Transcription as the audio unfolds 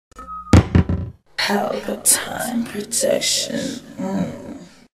Pelpa time protection.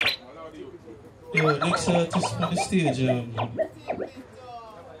 Yo, next artist on the stage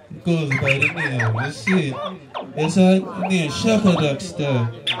goes by the name, you see it? It's a name, Shakka Dax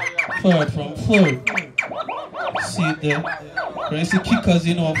far from full. See it there? When you see kickers,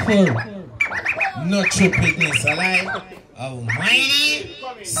 you know, full. No stupidness, alright? Almighty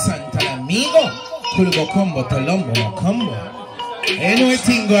Santa Amigo. Kulugo combo, Colombo, combo. You know it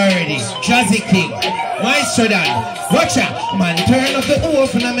thing already. Jazzy King, Maestro Don. Watch out, man, turn up the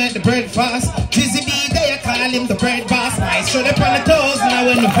oven and make the bread fast. Jizzy B, they call him the bread boss. Maestro up on the toes now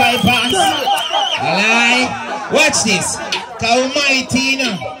when the vibe pass. Alright, watch this. Almighty, you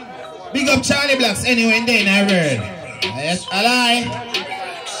know. Big up Charlie Blacks anyway and then I heard. Yes,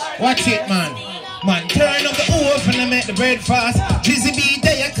 alright. Watch it, man. Man, turn up the oven and make the bread fast. Jizzy B,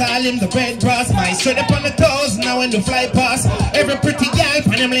 they call him the bread boss. Maestro up on the toes now when the fly pass. Every pretty girl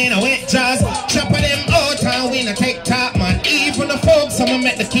pan them lane a wet jazz. Chop of them out and we no take top, man. Even the folks, some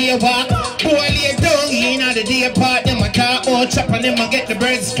make the key walk. Boy, lay down in the day part. Them a talk out, chop on them and get the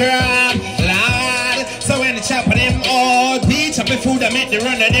bread scrap. Lord, so when the chop of them out, we chop the food and make the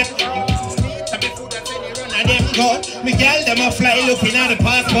run of them. Chop the food and make the run of them go. Me girl, them a fly looking at the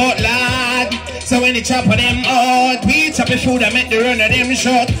passport, Lord. So when the chop of them out, we chop the food and make the run of them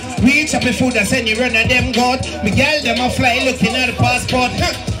short. We chop the food and send you run of them goat. Me girl, them a fly looking at the passport.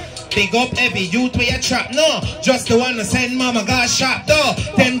 Big up every youth where you trap, no. Just the one to send mama got shot, though.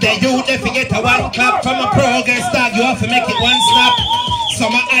 Them the youth, they forget a one clap. From a progress dog, you have to make it one stop. So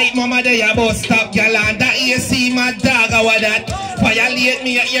my hype mama they about stop, girl, and that you see my dog or that. Violate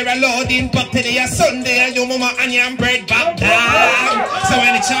me, you're a loading back today a Sunday, and your mama and your bread back down. So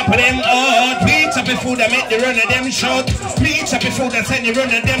when the chop of them out, we chop the food and make the run of them short. We chop the food and send the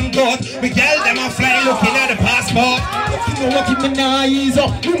run of them goat. We girl them a fly looking at the passport. You know what keep me nice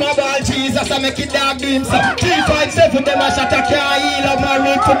up. You my ball Jesus, I make it dark dreams up. 357 them a shot a car heal up. My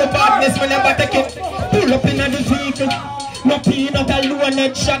road to the badness, we never take it. Pull up in the vehicle. No peanut alone,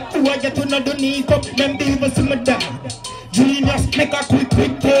 head shot. Who I get to know the knee cup. Them devils to my dog. Genius, make a quick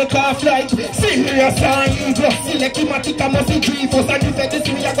take off like serious and evil. Select him a tick and must be dreamful. And you said this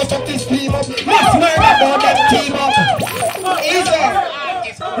me, I go fuck this team up. Must murder about that team up. Easy.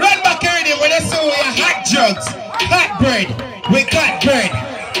 Run back already when I saw your hot drugs. Hot bread. We got bread.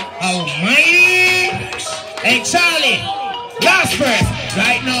 Almighty. Hey Charlie, last verse.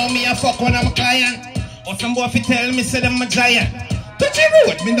 Right now me a fuck when I'm a client. Or some boy fi tell me say them a giant. Touch the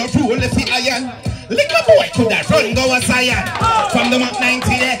road, me no rule if he iron. Little boy could that run go a Zion. From the Mach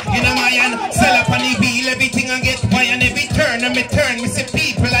 90 there, in a Mayan. Sell up on the wheel, everything I get wine. Every turn and me turn, me see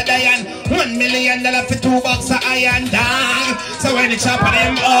people are dying. $1 million for 2 bucks of iron, dog. So when the chop of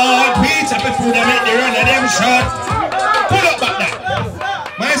them out, we chop the food and make the run of them short. Pull up back that.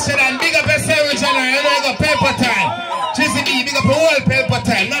 Maestro Don, big up yourself, General, and I go Pelpa time. Jizzy B, big up the whole Pelpa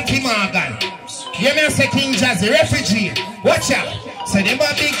time, not Tim Morgan. You may say King Jazzy, refugee. Watch out. So them a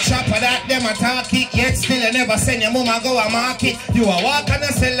big chopper that them a talk it. Yet still I never send your mama go a market. You a walk and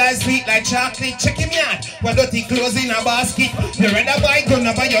a sell like sweet like chocolate. Check him out. What dirty clothes in a basket. You rather buy gun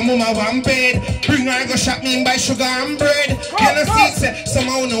or buy your mama one bed. Bring her go shop me and buy sugar and bread. You know see say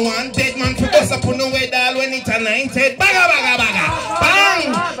somehow no one dead man for us up on the way doll when it anointed. Baga baga baga. Bang!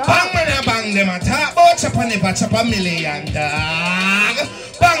 Bang man a bang. Them a talk about chop and never chop $1 million dog.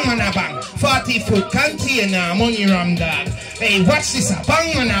 Bang man a bang, 40-foot container, money ram dog. Hey, watch this a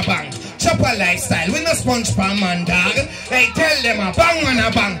bang man a bang. Chopper lifestyle, we no sponge pan man dog. Hey, tell them a bang man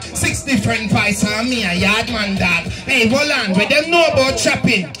a bang. 6 different vice on me a yard man dog. Hey, hold on, we them know about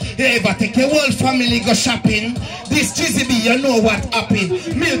shopping. Hey, but take your whole family go shopping. This Jizzy B, you know what happened.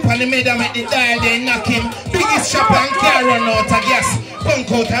 Milk on the maida make the dial they knock him. Biggest shopper and car run out of gas.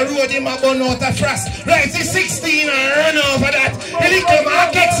 Bunk out a road him a bun out of frost. Rise to 16 and run over that. The little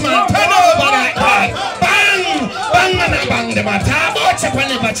markets man turn over that dog. Bang! Bang man a bang. Them a talk about chop and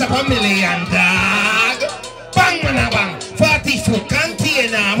never chop $1 million dog. Bang man a bang. 40-foot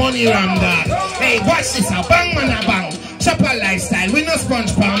container money ram dog. Hey, watch this a bang man a bang. Chopper lifestyle, we no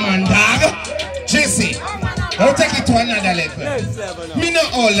sponge pan man dog. Jesse, don't take it to another level. Me no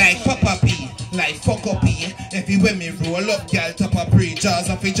all like Papa P. Like fuck up here. Everywhere me roll up, girl top a pre. Jaws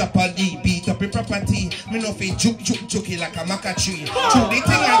off a drop a D. Beat up a property. Me no fi juke like a maca tree. True the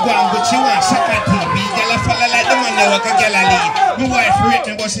thing I go on, but she want Shakka TV. Girl a follow like the man that walk a girl a leave. My wife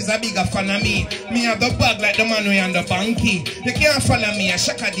rate me, but she's a bigger fan of me. Me have the bag like the man we on the banky. You can't follow me, a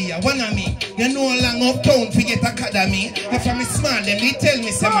Shakka D, one of me. You know long uptown fi get academy. If I'm smart, then they tell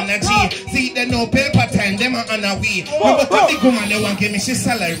me some man a G. See they know Pelpa time, them a on a way. Me but the big woman they want give me she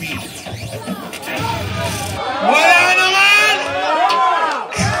salary. What on man?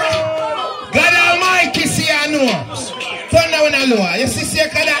 God lower. You see,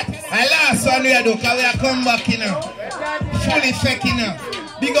 Shakka Dax? I last one we do, because we are come back, you know. Full effect, you know.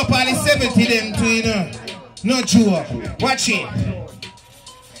 Big up all the 70 them too, you know. No joke. Watch it.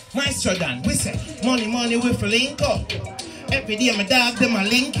 Maestro Don, we say, money, we for link up. Every day my dog, them a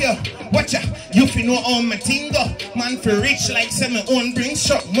link you. Watch ya, you fi know how my thing go. Man for rich like say my own bring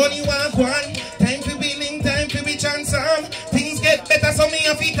shop. Money want one, time for billing, time for be handsome. Things get better so me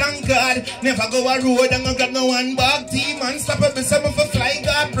a fi thank God. Never go a road and I got no one bag team. Man stop up with some for fly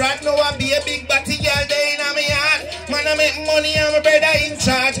God. Brad know I be a big batty girl day in my yard. Man I make money and my brother in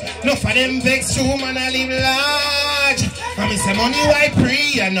charge. No for them vex too, man I live large. I me say money why pre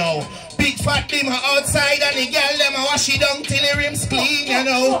you know. Big fat dimmer outside and the girl them a wash it down till the rims clean, you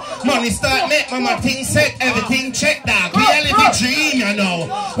know. Money start make mama thing set, everything check dog. We a live a dream, you know.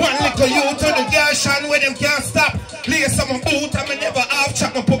 One little you to the girl shan where them can't stop. Lay some boot and me never half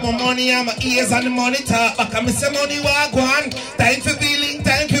chat. Me put my money on my ears and the money talk back. And me say money walk one. Time for billing,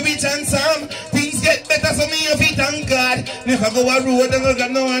 time for rich and some. Things get better so me a fit thank God. Never go a road and I got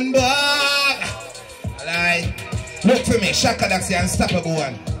no one back. Lie. Look for me, Shakka Dax the unstoppable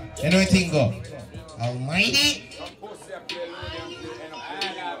one. You know what thing go? Almighty.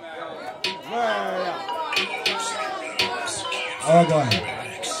 Oh God.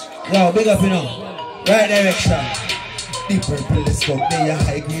 Yo, big up, you know. Right direction. The purple is from me, a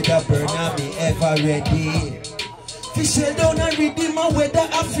high grade a burn on me ever ready. Fish it down and redeem my weather,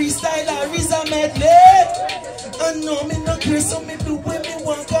 a freestyle, a risa medley. I know me not care, so me do what me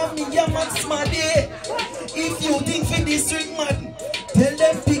want, cause me a man smarty. If you think for this ring man, tell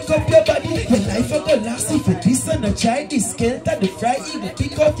them pick up your body. Your life will go last if you this and a try. This skelter, the fry, even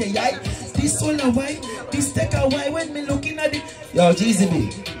pick up your eye. This one a why, this take a why when me looking at it. Yo,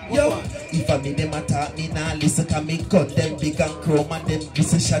 GZB. Yo, if I mean them attack me now, listen to me gun them big and chrome and them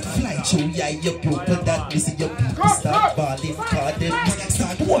miss a shot fly through. Yeah, your people that listen, your people start balling, call them miss.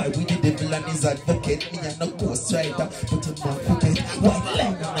 Start war with the devil and his advocate. Me and no ghost rider, but him not forget. White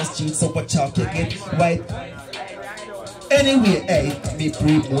line on the street, so watch out again. White. Anyway, hey, me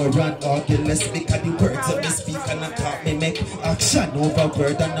breathe more run arguless because the words of me speak and I talk me make action over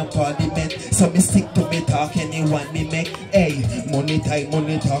word and a parliament. So me stick to me talk anyone me make. Hey, money time,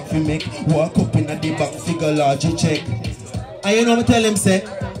 money talk we make. Walk up in the bank figure large check. And you know me tell him say,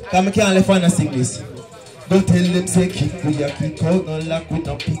 cause me can't let fun sing this. Don't tell them say kick we a kick out, no lock we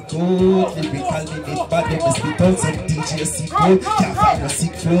no pick out. Lyrical me make bad, them me spit out. Some DJ sick out, can't find a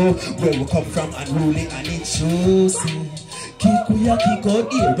sick flow. Where we come from and rolling and it shows. Kick we a kick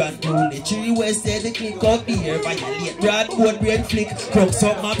out here and roll it. Tree west say the kick out here. Violate rad, board brain flick, crooks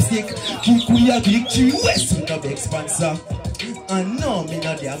up map stick. Kick we a kick tree west, we no big sponsor. And no, me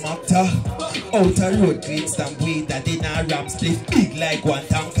no damn actor. Outer road clips and weed that in a ram split big like one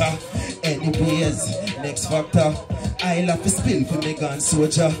tanker. Anyways, next factor. I love to spill for me gun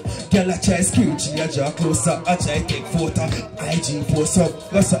soldier. Girl I try screech, you draw closer. I try take photo, IG post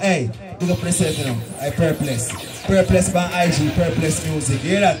up. Listen, hey, big up myself, you know. I purpless. Purpless by IG, purpless music. You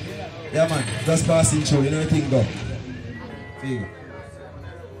hear that? Yeah man, just passing through, you know what thing go. Figure.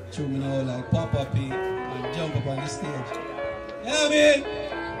 Through me now like pop up here and jump up on the stage. Yeah man.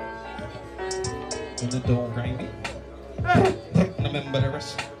 You know don't grind me. Remember the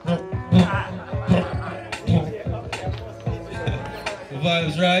rest. The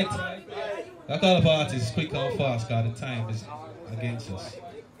vibes right. I call up artists quick and fast because the time is against us.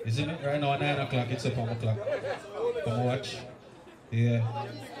 Isn't it? Right now at 9 o'clock, it's up on the clock. Come watch. Yeah.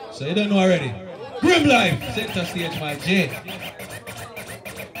 So you don't know already. Grymlyfe, center stage my J.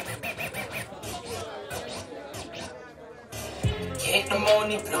 Take the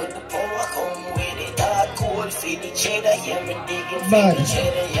money, float the power, come with it. Dark cold, feed the cheddar, yeah, me digging, feed the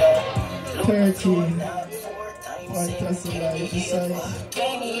cheddar, yeah. 13. Fantastic life beside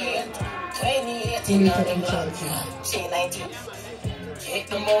 28 in the clock. 19. Take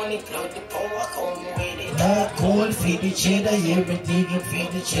the money, float the power, come with it. Dark cold, feed the cheddar, yeah, me digging,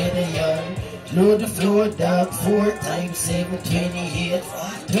 feed the cheddar, yeah. Load the floor, dark 4 times 7, 28.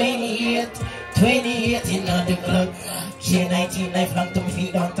 28 in the clock. K19 knife long to my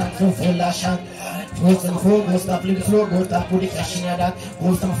feet down, tank so full of shot. Frost and four, go stop, leave the floor, go stop, put the cash in your dog.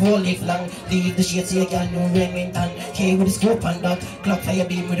 Ghost and four, live long, leave the shit, say again, no Remington. K with the scope and dot, clock fire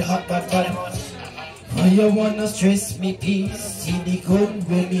beam with the hot bad column. Why you wanna stress me, peace? See the gun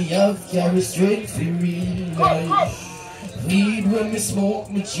when me have, carry straight for real life. Weed when me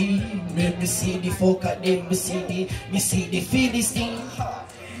smoke me cheap, make me see the fuck at them, me see the Philistine.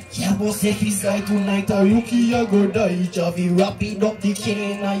 Yeah, boss, if he's die tonight, a rookie a go die. Javi rapid up the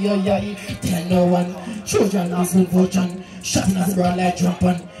cane, ay. Tell no one, children listen fortune. Shot in the broad like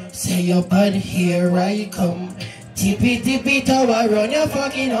jumping. Say your bud, here I come. tippy tower run your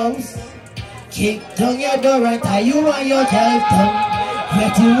fucking house. Kick down your door and tie you and your girl down.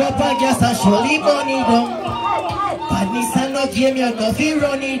 Wet you up and gas and surely burn it down. Badness and no game, you nothing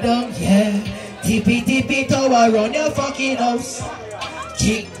run it down, yeah. Tippy tower run your fucking house.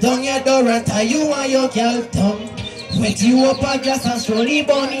 Kick down your door and tie you and your girl down. Wet you up and gas and surely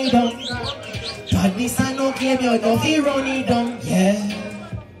burn it down. Badness and no game, you nothing run it down, yeah.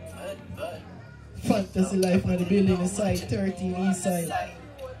 Fantasy Life on the building side, 13 east side.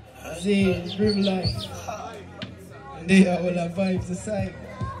 Zane, Grymlyfe. They are all our vibes aside.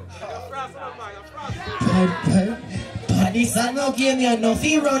 This and no game, you no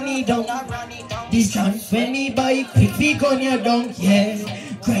fi run it down. This can when me buy quick fi gun you down, yeah.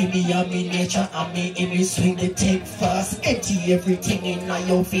 Grimy and me nature and me image swing the take fast. Empty everything in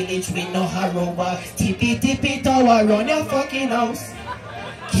your village with no harrow. Tippy tower run your fucking house.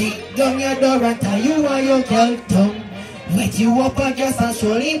 Kick down your door and tie you and your girl down. Wet you up and gas and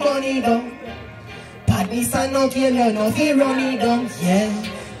surely burn it down. Badness and no game, you no fi run it down, yeah.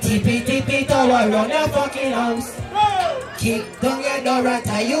 Tippy tower run your fucking house. Kick down your door and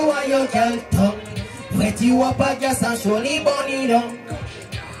tie you and your girl down. Wet you up and gas and surely burn it down.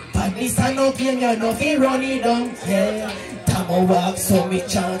 Badness and no game, you no fi run it down, yeah. Tamo walk so me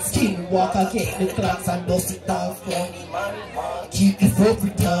chance, king walk again the clocks and dust it off. Keep it up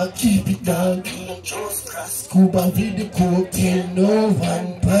with dog, keep it down. Scuba with the cocktail, no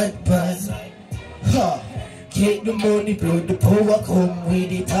one but ha. Get the money, blow the power, come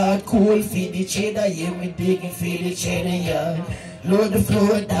with it hard, cool, feed the cheddar, yeah, me digging, feed the cheddar, yeah. Load the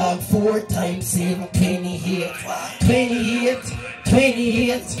floor, dog, 4 times 7, 28.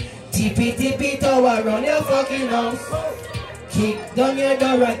 Tippy tower run your fucking house. Kick down your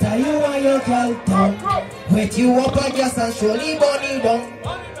door and tie you and your girl down. Wet you up and gas and surely burn it down.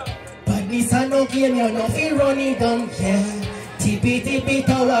 Badness and no game, you no fi run it down, yeah. Tippy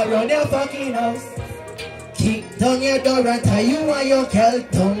tower run your fucking house. Kick down your door and tie you and your girl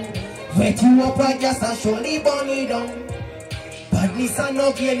down. Wet you up and gas and surely burn it down. Badness and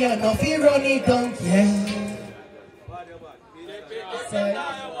no game, you no fi run it down, yeah.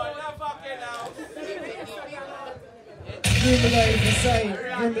 Grymlyfe inside,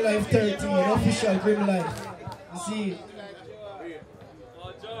 Videography official Grymlyfe. You see it?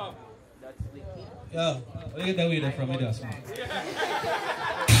 Yo, where you get that weed from me, that's man?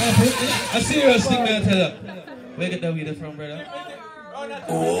 A serious thing, man, tell you. Where you get that weed from, brother?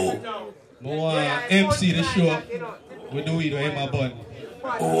 Oh. MC the show with the weed in my bun.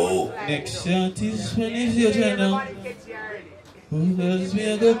 Oh. Next artist when he's your channel. Who does me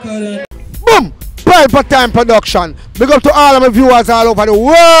a good color? Boom! Pelpa Time production. Big up to all of my viewers all over the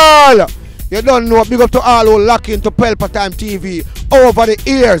world. You don't know. Big up to all who lock into Pelpa Time TV over the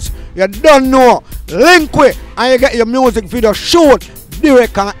years. You don't know. Link with and you get your music video shoot,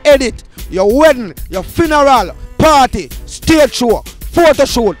 direct and edit. Your wedding, your funeral, party, stage show, photo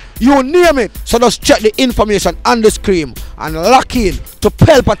shoot, you name it. So just check the information on the screen and lock in to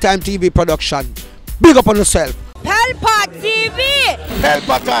Pelpa Time TV production. Big up on yourself. Pelpa TV!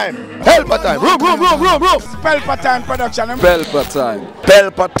 Pelpa Time! Pelpa Time! Room! Pelpa Time production. Pelpa Time!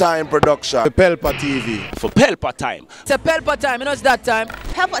 Pelpa Time production. Pelpa TV. For Pelpa Time. It's a Pelpa Time, you know it's that time.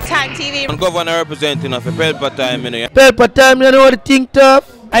 Pelpa Time TV. I'm governor representing of Pelpa Time, you know. Pelpa Time, you know what the thing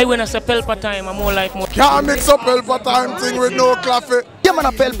tough? I when I say Pelpa Time, I'm more like more. Can't mix up Pelpa Time thing with no coffee. Yeah, man,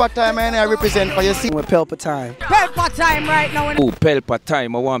 a Pelpa Time, and I represent for you. See, with Pelpa Time. Pelpa Time right now. Oh, Pelpa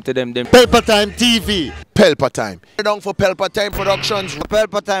Time, I want to them. Pelpa Time TV. Pelpa Time. Down for Pelpa Time Productions.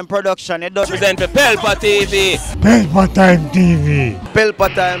 Pelpa Time Production, it does present for Pelpa TV. Pelpa Time TV.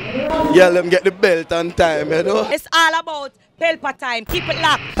 Pelpa Time. Yeah, let them get the belt on time, you know. It's all about Pelpa Time. Keep it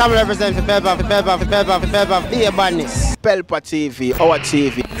locked. Come represent for Pelpa, be a badness. Pelpa TV, our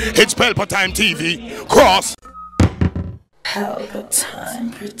TV. It's Pelpa Time TV. Cross. Pelpa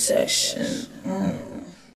Time protection.